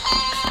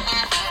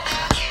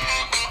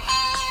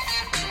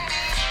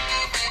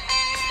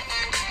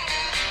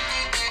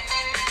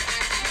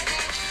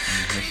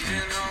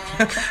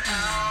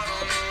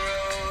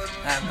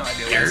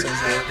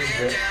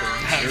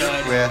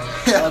bit.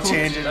 I'll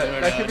change it.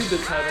 That could be the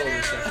title of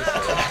this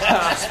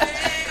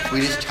episode. We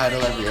just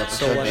title every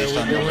episode based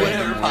on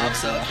Whatever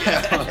pops up.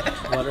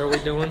 What are we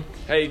doing?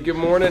 Hey, good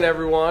morning,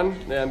 everyone.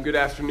 Good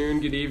afternoon,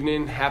 good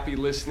evening. Happy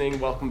listening.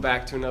 Welcome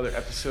back to another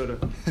episode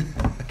of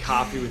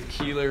Coffee with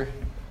Keeler.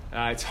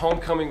 It's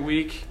homecoming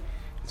week.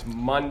 It's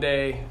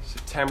Monday,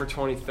 September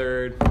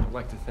 23rd. I'd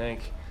like to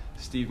thank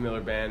Steve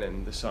Miller Band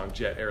and the song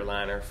Jet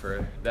Airliner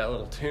for that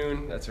little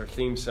tune. That's our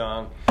theme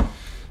song.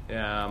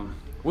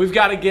 We've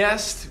got a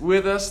guest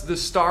with us, the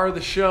star of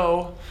the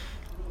show,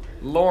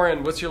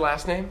 Lauren. What's your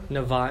last name?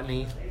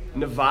 Novotny.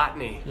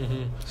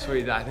 Mm-hmm.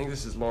 Sweet. I think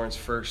this is Lauren's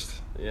first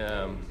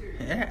Have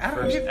you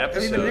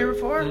episode. been here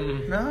before?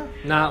 No?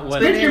 Not what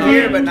Been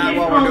here, but not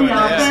while we're doing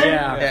this.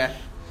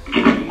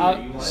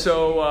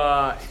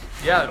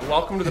 Yeah.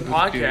 Welcome to the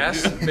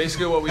podcast.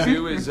 Basically what we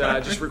do is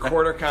just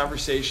record our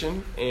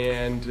conversation,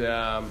 and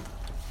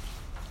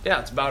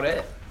that's about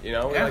it. We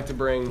like to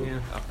bring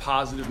a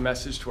positive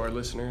message to our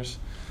listeners.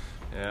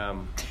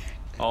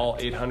 All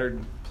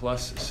 800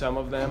 plus some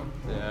of them.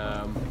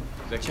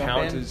 The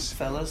count is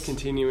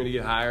continuing to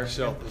get higher.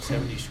 So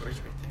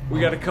we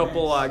got a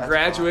couple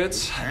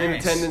graduates in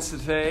attendance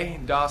today.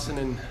 Dawson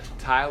and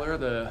Tyler,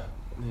 the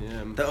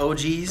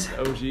OGs.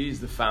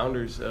 The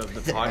founders of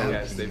the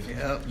podcast. They've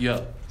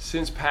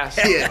since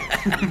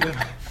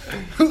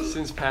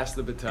passed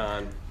the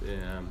baton.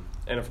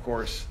 And of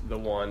course, the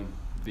one,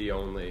 the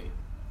only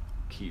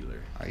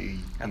Keeler. I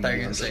thought you were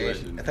going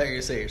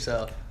to say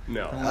yourself.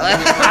 No.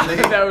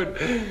 that would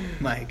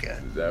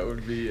Micah. That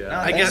would be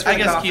I guess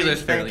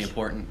Keeler's fairly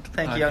important.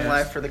 Thank Young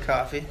Life for the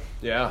coffee.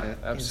 Yeah,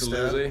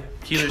 absolutely.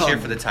 Keeler's here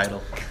for the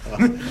title.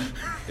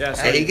 Yeah,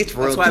 so he gets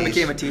royalties. That's why I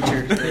became a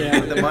teacher.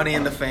 The money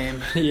and the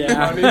fame.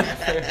 Yeah.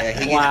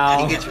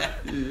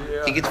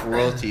 He gets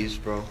royalties,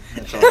 bro.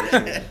 That's all he's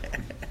doing.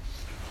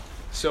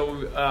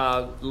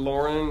 So,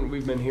 Lauren,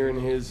 we've been hearing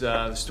his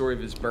the story of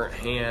his burnt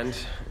hand.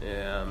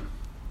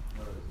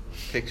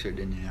 Picture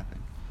didn't happen.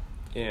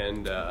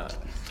 And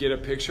get a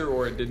picture,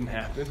 or it didn't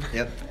happen.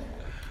 Yep.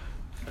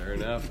 Fair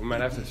enough. We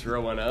might have to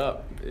throw one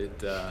up.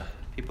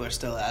 People are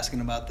still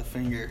asking about the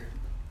finger.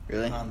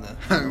 Really? On the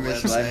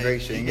website.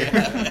 Break finger.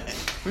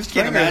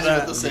 Can't imagine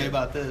what they'll say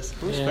about this.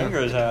 Whose finger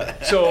is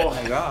that? So,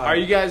 are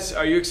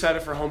you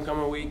excited for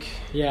homecoming week?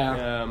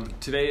 Yeah.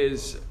 Today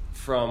is,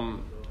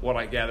 from what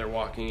I gather,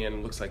 walking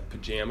in, looks like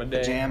pajama day.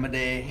 Pajama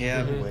day,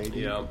 yeah. Mm-hmm.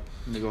 Yeah.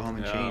 To go home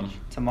and change.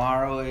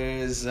 Tomorrow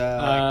is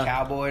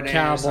Cowboy Day.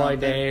 Cowboy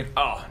Day.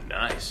 Oh,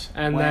 nice.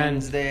 And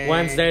then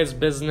Wednesday is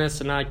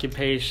business and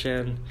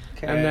occupation.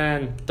 Okay. And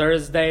then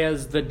Thursday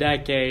is the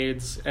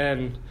decades.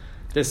 And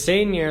the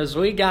seniors,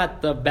 we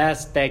got the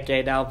best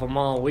decade out of them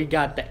all. We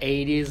got the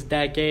 80s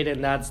decade,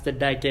 and that's the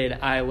decade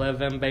I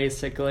live in,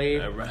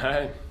 basically. All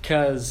right.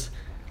 Because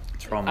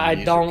I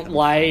don't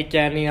like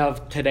any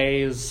of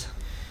today's...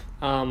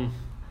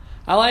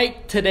 I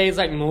like today's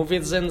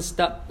movies and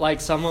stuff, like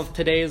some of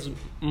today's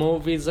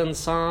movies and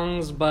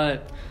songs,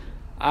 but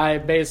I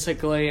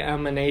basically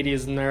am an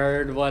 80s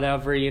nerd.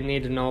 Whatever you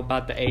need to know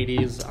about the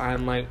 80s,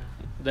 I'm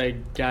the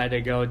guy to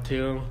go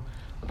to.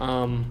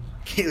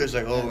 He was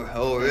like,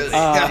 oh, really?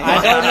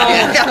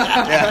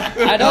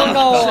 I don't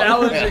know.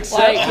 Challenge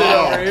accepted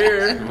over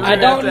here. I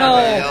don't know.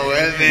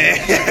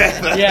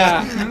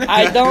 Yeah,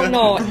 I don't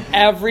know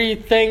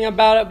everything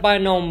about it, but I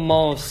know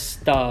most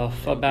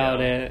stuff about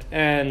it.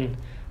 And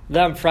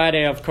then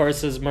Friday, of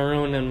course, is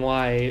maroon and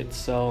white.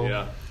 So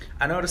yeah.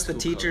 I noticed the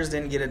teachers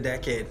didn't get a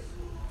decade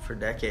for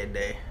Decade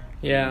Day.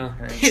 Yeah.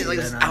 He's like,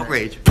 it's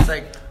outrage. It's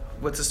like,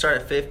 what's the start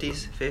of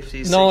 50s?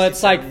 50s? No, 60s,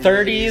 it's like 70s,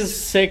 30s,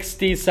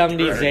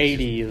 60s, 70s,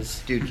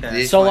 80s. Dude, Okay. they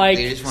just So, want, like,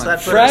 they just So want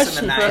that put us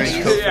in the French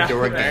 90s. coat Yeah.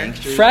 fedora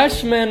gangsters.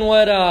 Freshmen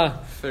would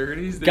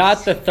 30s.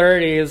 got the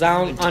 30s.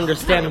 I don't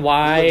understand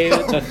why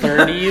the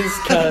 30s,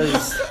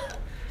 because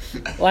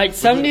like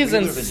 70s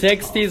and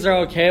 60s are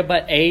okay,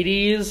 but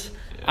 80s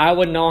I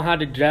would know how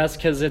to dress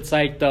because it's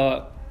like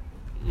the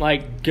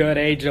good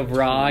age of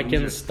rock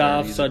and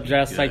stuff. So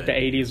dress like the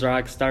 80s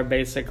rock star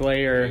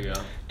basically, or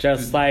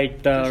just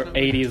like the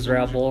 80s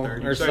rebel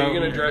or So something. are you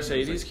gonna dress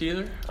 80s,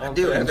 Keeler?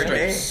 Dude, I fit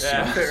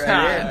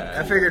right in.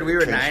 I figured we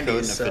were Trench coat 90s, and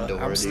a so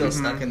fedora, I'm still dude.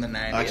 stuck in the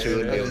 90s. Actually,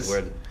 we would be able I to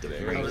wear the I'll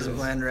just braces.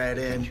 blend right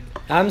in.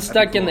 I'm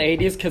stuck in the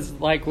 80s because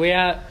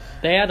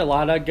they had a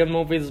lot of good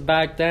movies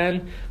back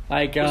then.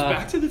 Like Was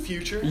Back to the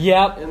Future?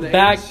 Yep, in the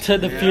Back 80s? to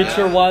the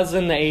Future was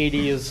in the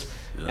 80s.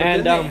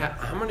 And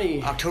how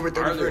many? October are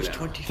there 31st, now?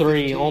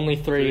 2015. only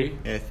three.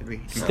 Yeah,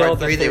 3. Still Part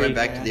the 3, they three, went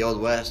back to the Old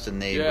West,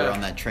 and they were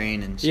on that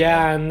train. And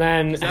Yeah, and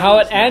then that how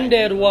was it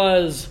ended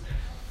was...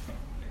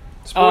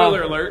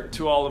 Spoiler alert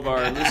to all of our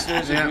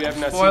listeners if you have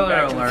not seen spoiler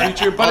Back to the alert.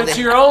 Future, but All it's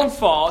the- your own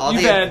fault. all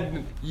You've the-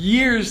 had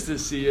years to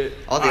see it.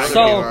 all the other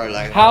people So, are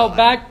like, how oh,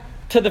 Back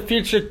to the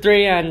Future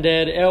 3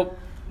 ended,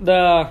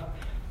 the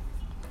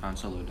Han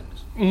Solo dies.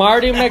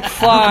 Marty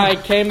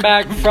McFly came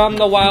back from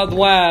the Wild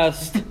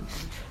West,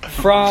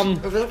 from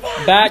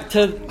back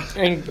to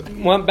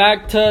and went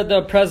back to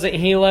the present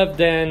he lived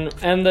in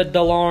the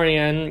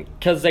DeLorean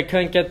because they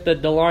couldn't get the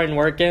DeLorean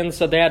working,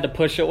 so they had to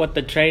push it with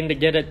the train to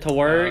get it to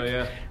work. Oh,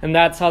 yeah. And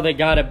that's how they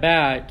got it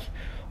back.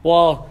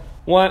 Well,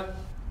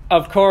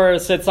 of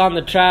course, it's on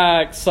the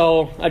track,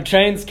 so a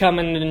train's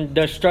coming and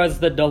destroys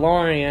the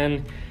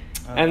DeLorean.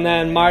 And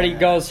then Marty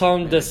goes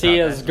home to see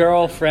his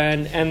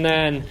girlfriend, and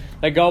then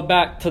they go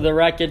back to the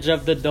wreckage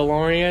of the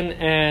DeLorean,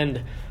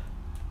 and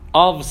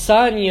all of a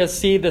sudden you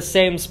see the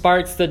same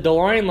sparks the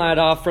DeLorean let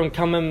off from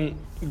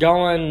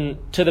going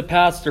to the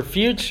past or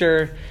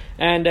future,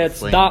 and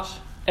it's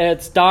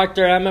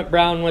Dr. Emmett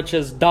Brown, which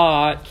is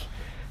Doc,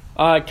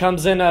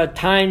 comes in a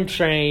time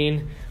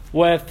train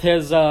with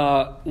his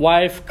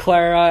wife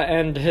Clara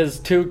and his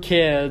 2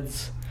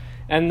 kids,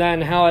 and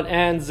then how it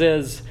ends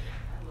is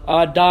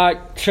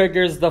Doc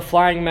triggers the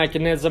flying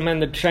mechanism in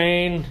the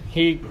train.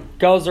 He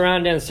goes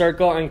around in a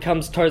circle and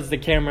comes towards the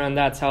camera, and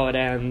that's how it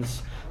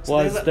ends.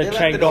 Was the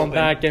train going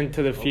back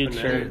into the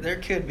future? There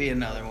could be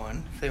another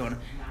one if they want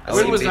to.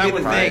 When was that the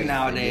one thing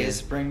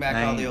nowadays? Bring back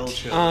all the old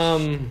shows.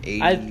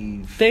 I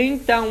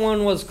think that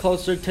one was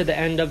closer to the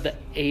end of the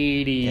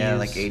 80s. Yeah,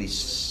 like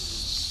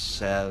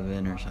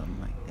 87 or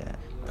something like that.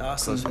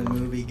 Dawson's the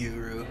movie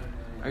guru.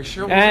 Are you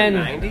sure it was in the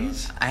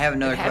 90s? I have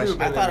another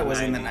question. I thought it was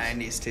in the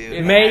 90s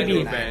too.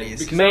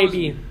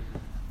 Maybe.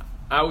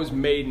 I was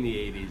made in the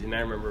 80s, and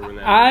I remember when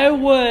that. I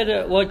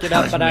would look it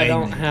up, but I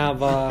don't have.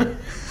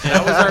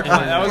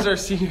 That was our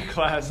senior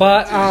class.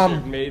 But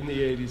made in the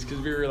 80s because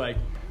we were like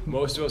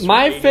most of us.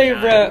 My were 89.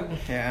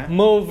 favorite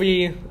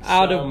movie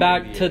out of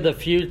Back to the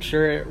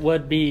Future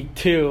would be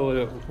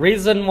 2.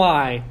 Reason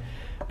why?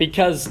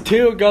 Because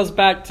 2 goes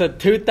back to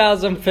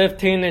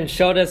 2015 and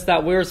showed us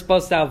that we were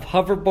supposed to have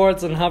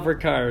hoverboards and hover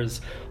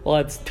cars. Well,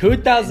 it's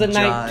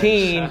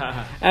 2019,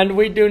 and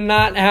we do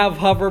not have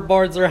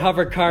hoverboards or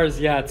hover cars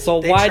yet. So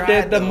why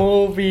did the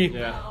movie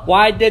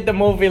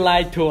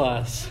lie to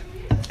us?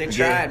 They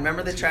tried.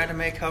 Remember they tried to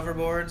make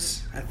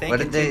hoverboards? I think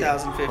in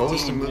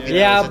 2015.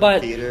 Yeah,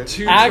 but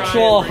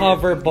actual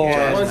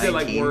hoverboards. Ones that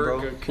like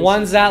work.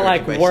 Ones that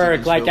like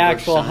work, like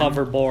actual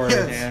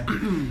hoverboards. Yeah.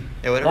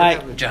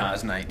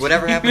 Jaws 19.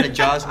 Whatever happened to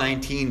Jaws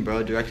 19,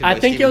 bro? Directed by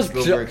Steven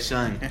Spielberg's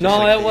son.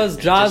 No, it was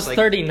Jaws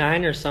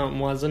 39 or something,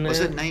 wasn't it?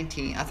 Was it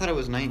 19? I thought it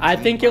was 19. I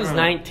think it was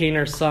 19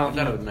 or something.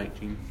 I thought it was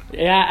 19.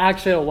 Yeah,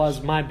 actually it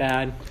was. My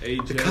bad.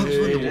 The Cubs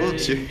won the World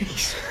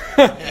Series.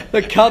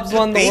 The Cubs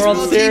won the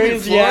World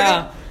Series,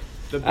 yeah.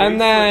 And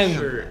then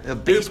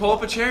Dude, pull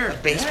up a chair.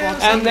 Baseball.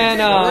 And then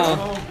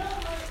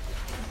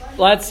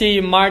let's see,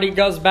 Marty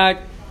goes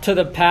back to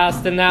the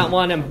past in that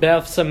one, and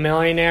Biff's a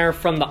millionaire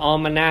from the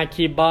almanac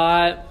he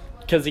bought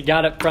because he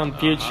got it from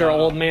future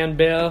old man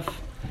Biff.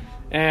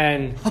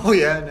 And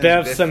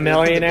Biff's a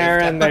millionaire,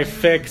 and they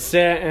fix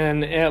it,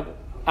 and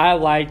I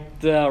like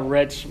the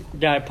rich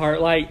guy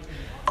part. Hey,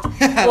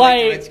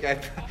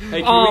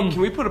 can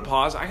we put a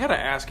pause? I gotta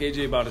ask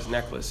AJ about his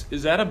necklace.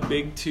 Is that a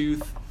big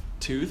tooth?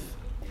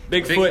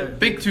 Big tooth.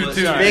 Big tooth.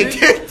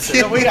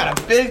 We got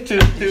a big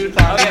tooth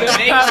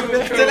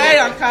today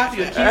on Coffee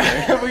with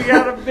Keith. We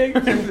got a big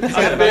tooth.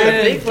 A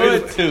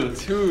big tooth.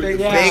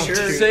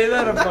 Say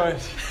that a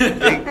bunch.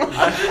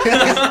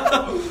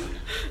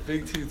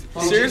 Big tooth.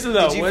 Seriously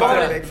though, did you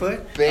find a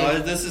Bigfoot?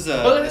 This is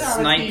a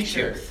snipe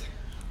tooth.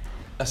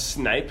 A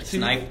snipe tooth?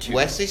 Snipe tooth.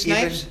 Wesley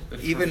Snipes?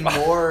 Even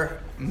more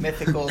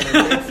mythical than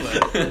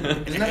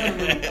Bigfoot. Isn't that a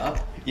movie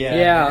up?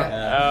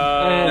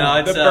 Yeah. No,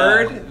 it's the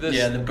bird?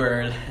 the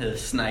bird. The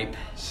snipe.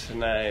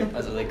 Snipe.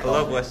 That's what they I call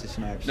love it. Wesley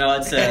Snipes. No,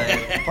 it's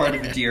part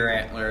of a deer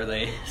antler.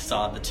 They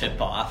sawed the tip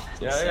off.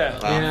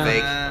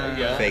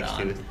 Fake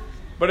tooth.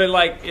 But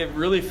it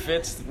really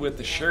fits with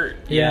the shirt.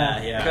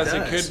 Yeah. Because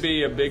it could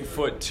be a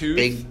Bigfoot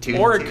tooth,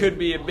 or it could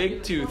be a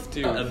big tooth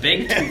tooth. A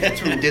big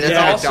tooth. Dude,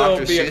 that's like a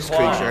Dr. Seuss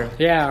creature.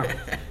 Yeah.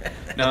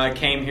 No, I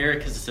came here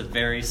because it's a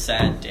very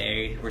sad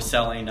day. We're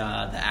selling the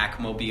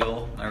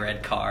Acmobile, my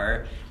red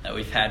car that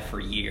we've had for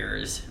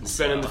years. It's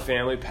been in the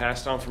family,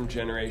 passed on from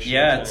generation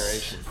to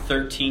it's generation.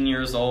 13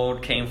 years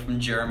old, came from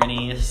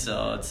Germany,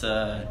 so it's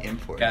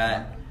import.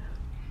 Got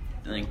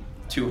like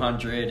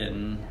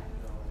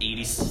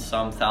 280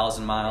 some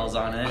thousand miles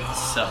on it.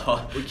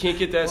 So we can't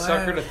get that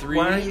sucker to 3.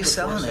 Why are you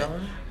selling it?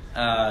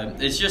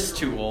 It's just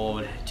too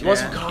old. You want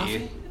some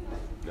coffee?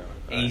 No.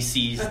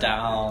 AC's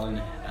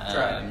down.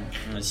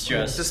 It's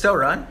just. Does it still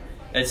run?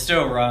 It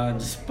still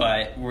runs,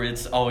 but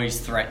it's always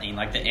threatening.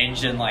 Like the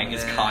engine light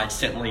is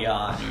constantly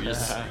on. You're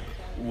just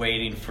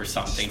waiting for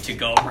something to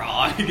go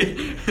wrong.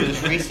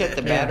 Just reset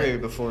the battery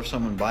before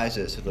someone buys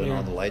it, so then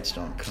all the lights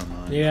don't come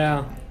on.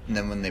 Yeah. And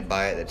then when they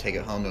buy it, they take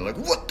it home. They're like,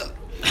 "What the?"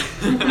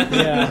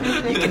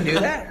 Yeah. You can do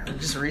that.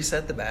 Just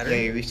reset the battery.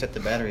 Yeah, you reset the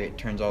battery, it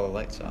turns all the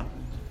lights off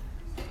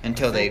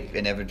until they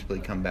inevitably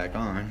come back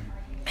on.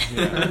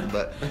 Yeah,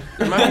 but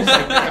imagine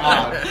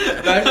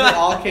they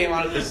all came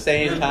on at the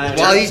same time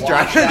while he's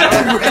driving.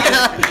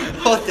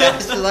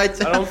 The lights.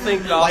 I don't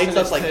think lights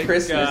up like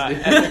Christmas.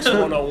 Ethics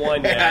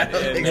 101 yet.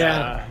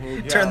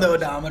 Turn the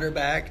odometer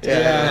back.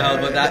 No,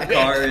 but that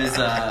car is.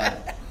 The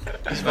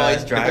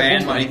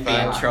band might be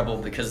in trouble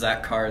because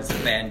that car is a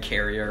van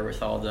carrier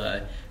with all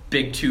the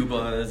big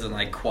tubas and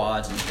like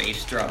quads and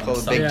bass drums. Called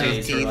Some big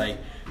days teeth. we're like,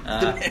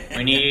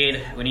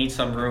 we need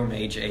some room,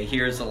 AJ.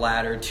 Here's a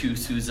ladder, 2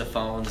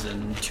 sousaphones,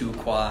 and 2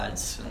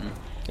 quads. And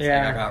it's like,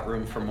 I got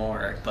room for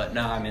more. But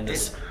now I'm in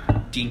this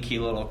dinky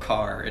little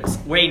car. It's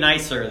way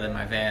nicer than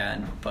my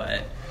van,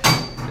 but.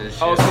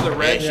 Oh, so the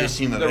red, Yeah, just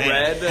the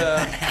red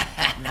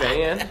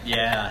van.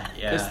 Yeah.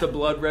 It's the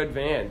blood red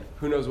van.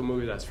 Who knows what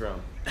movie that's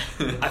from?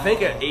 I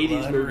think an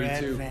 '80s movie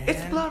too.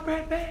 It's Blood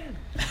Red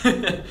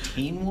Van.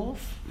 Teen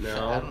Wolf? No,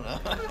 I don't know.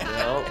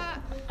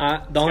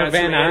 no. The only Got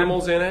van some I'm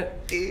animals in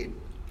it. Dude.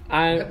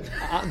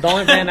 the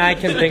only van I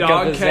can The think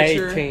dog of is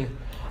catcher. 18.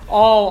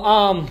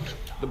 Oh,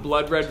 The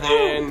blood red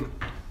van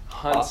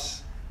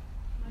hunts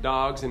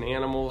dogs and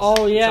animals.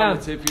 Oh, yeah.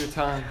 It's on the tip of your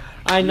tongue.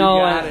 I You know.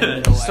 got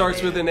it.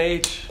 Starts with an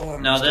H.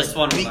 No, this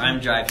one I'm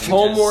driving.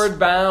 Homeward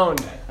Bound.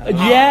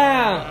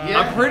 Yeah.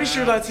 I'm pretty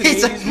sure that's an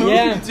It's a- 80s movie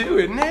Yeah. too,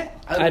 isn't it?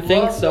 I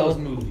think love so. Those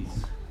movies.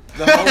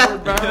 The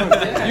Homeward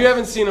Bound. You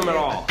haven't seen them at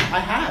all. I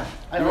have.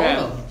 I You own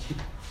have.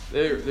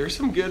 them. There's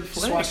some good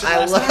flicks.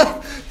 I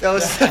love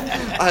those.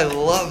 I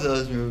love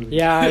those movies.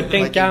 Yeah, I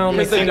think I only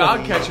Because the seen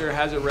dog it. catcher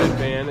has a red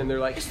van, and they're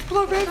like, "It's the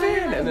blood red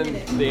van," and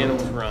then the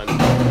animals run.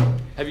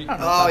 Have you?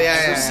 Oh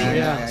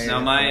yeah. Now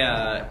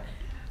my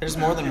There's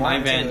more than one.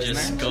 my van too, isn't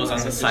just there? goes on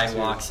the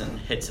sidewalks and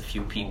hits a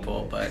few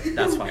people, but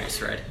that's why it's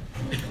red.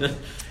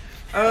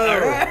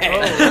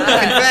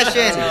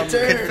 Confession.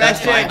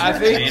 Confession. I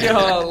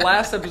think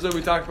last episode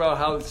we talked about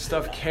how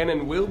stuff can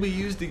and will be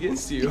used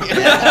against you.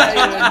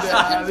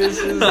 and this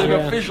is an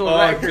official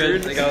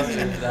record.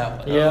 that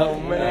one. Oh Yeah. All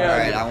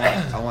man!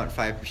 right, I want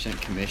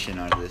 5% commission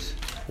out of this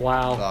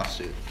Wow.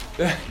 lawsuit.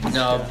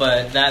 No,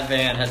 but that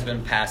van has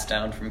been passed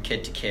down from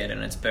kid to kid,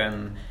 and it's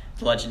been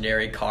the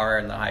legendary car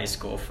in the high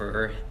school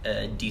for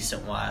a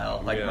decent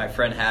while. Like Yeah. my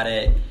friend had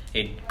it,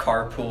 he'd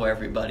carpool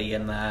everybody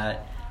in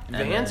that.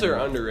 and Vans then- are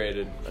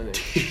underrated. I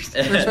think.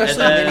 and Especially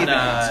then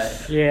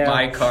minivans. Yeah.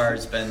 my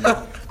car's been.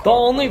 The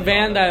only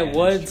van that I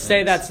would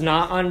say that's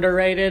not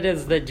underrated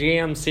is the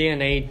GMC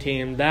and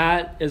A-Team.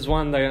 That is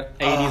one of the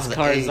 80s the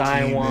cars I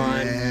A-Team,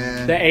 want.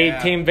 man. The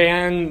A-Team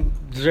van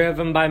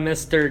driven by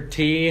Mr.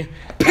 T.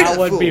 That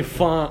would be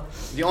fun.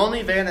 The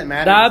only van that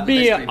matters. That'd is be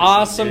Mystery Machine,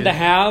 awesome dude. to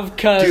have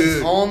because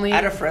Dude. Only, I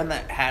had a friend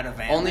that had a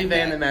van. only like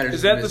van that matters.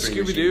 Is that the Mystery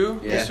Scooby Doo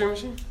Yeah. Mystery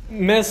Machine?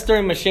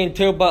 Mystery Machine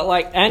too, but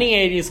like any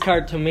 80s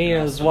car to me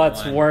is the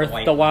what's one, worth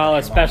white the while, one.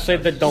 especially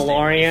the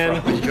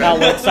DeLorean that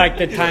looks like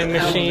the time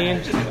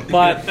machine.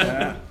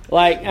 But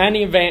like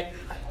any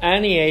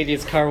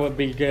 80s car would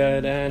be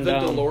good, and The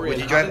DeLorean. Would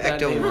you How drive did that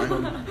Ecto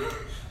name- 1?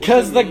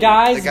 because the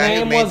guy's The guy who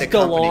name made was the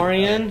company.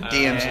 DeLorean,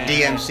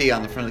 DMC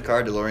on the front of the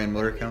car, DeLorean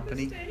Motor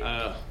Company.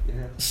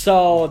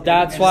 so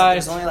that's why.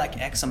 There's only like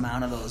X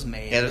amount of those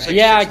made. Yeah, there's right? like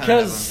Yeah, 600 of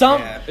because them.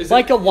 some Yeah. Is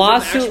like it, a is it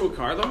lawsuit. an actual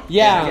car though?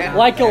 Yeah,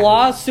 like a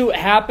lawsuit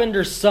happened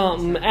or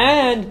something,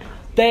 and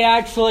they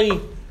actually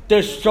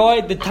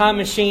destroyed the time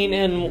machine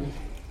in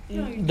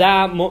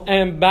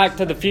and Back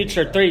to the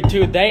Future 3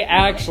 too. They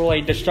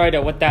actually destroyed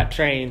it with that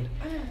train.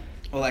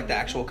 Well, like the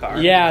actual car.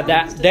 Yeah,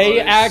 that they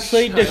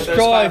actually There's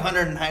destroyed.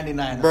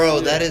 599.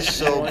 Bro, that is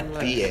so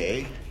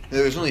BA.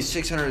 There was only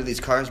 600 of these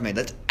cars made.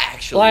 Let's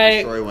actually Like-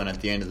 destroy one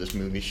at the end of this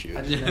movie shoot.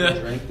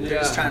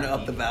 Just trying to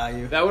up the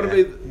value. That would have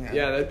been.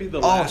 Yeah, that'd be the.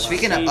 Oh, last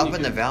speaking of scene upping you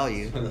the could-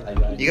 value,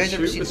 you guys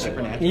ever seen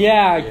Supernatural?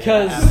 Yeah,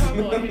 because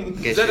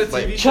Is that a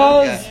TV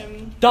show? because Have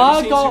you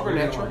dog. seen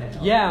Supernatural?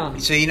 Yeah.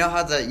 So you know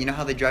how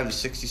they drive the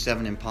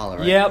 '67 Impala,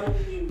 right? Yep.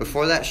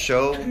 Before that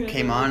show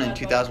came on in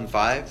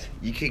 2005,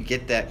 you could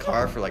get that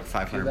car for like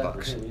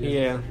 $500.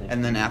 Yeah.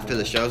 And then after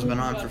the show's been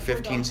on for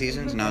 15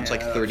 seasons, now it's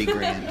like 30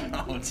 grand.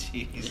 Oh,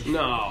 jeez.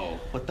 No.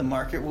 What the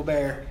market will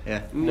bear.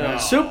 Yeah. No.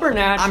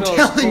 Supernatural. I'm is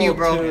telling cool you,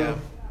 bro. too.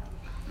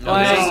 No,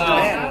 Like- this is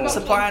Demand.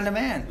 Supply and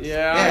demand.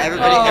 Yeah. Yeah,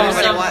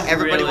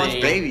 everybody wants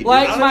baby. dude.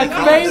 Like my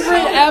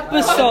favorite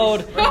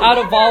episode out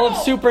of all of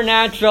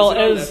Supernatural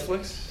is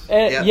Netflix.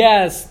 Yep.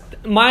 yes.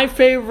 My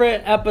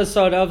favorite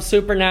episode of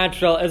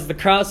Supernatural is the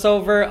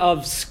crossover of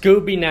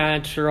Scooby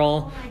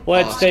Natural,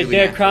 which Oh, they Scooby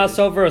did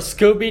Natural. crossover of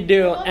Scooby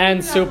Doo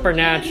and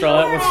Supernatural.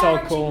 It was so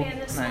cool.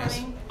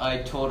 Nice. I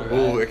told her.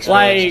 Ooh, exposed.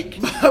 Like,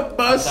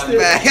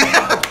 Busted.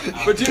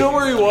 But do you know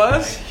where he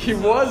was? He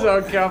was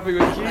on Coffee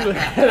with Keeler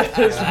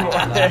this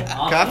morning.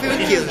 Coffee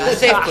with Keeler, the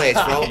safe place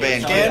for all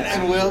band Can kids.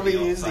 and will be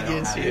used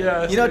against you.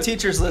 Yes. You know,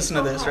 teachers listen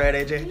to this, right,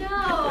 AJ?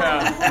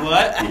 Yeah.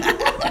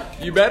 What?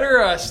 You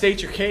better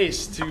state your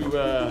case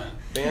to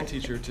band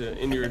teacher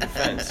in your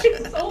defense.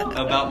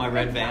 About my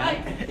red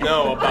van?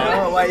 No, I about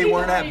don't know why you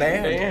weren't at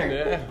band. band.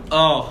 Yeah.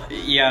 Oh,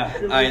 yeah.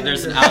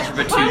 There's an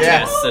algebra 2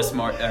 test this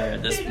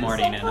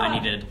morning, and I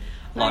needed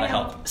a lot of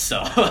help. So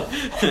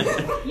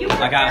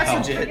I got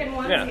help.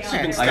 Yeah. So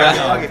you can I got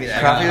I'll help. give you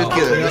that. Coffee with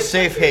Keeler, the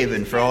safe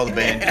haven for all the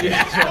band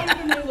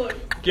kids.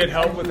 get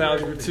help with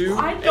algebra 2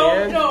 I don't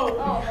and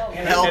know.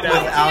 Help with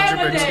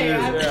algebra 2.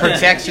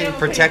 Yeah.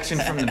 Protection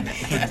from the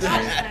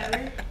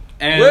band.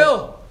 And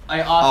Will,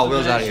 I also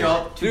Will's didn't outta show here.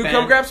 up to dude, band.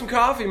 come grab some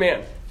coffee,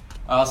 man.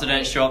 I also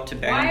didn't show up to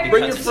band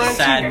Bring because your it's a friends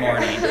sad here.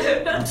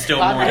 morning. I'm still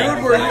mourning.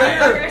 Dude, we're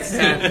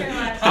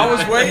here. I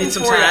was waiting Need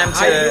some for you. time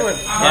How you to- doing?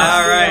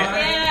 All right.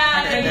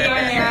 Yeah,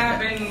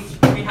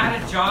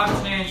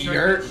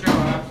 Yurt.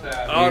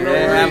 Oh, no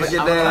Yeah, have a worries.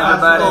 good day,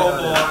 everybody.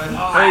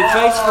 Hey,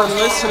 thanks for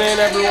listening,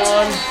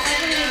 everyone.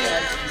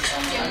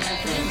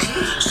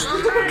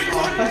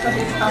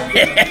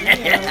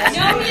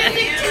 No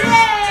music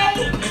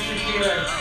today.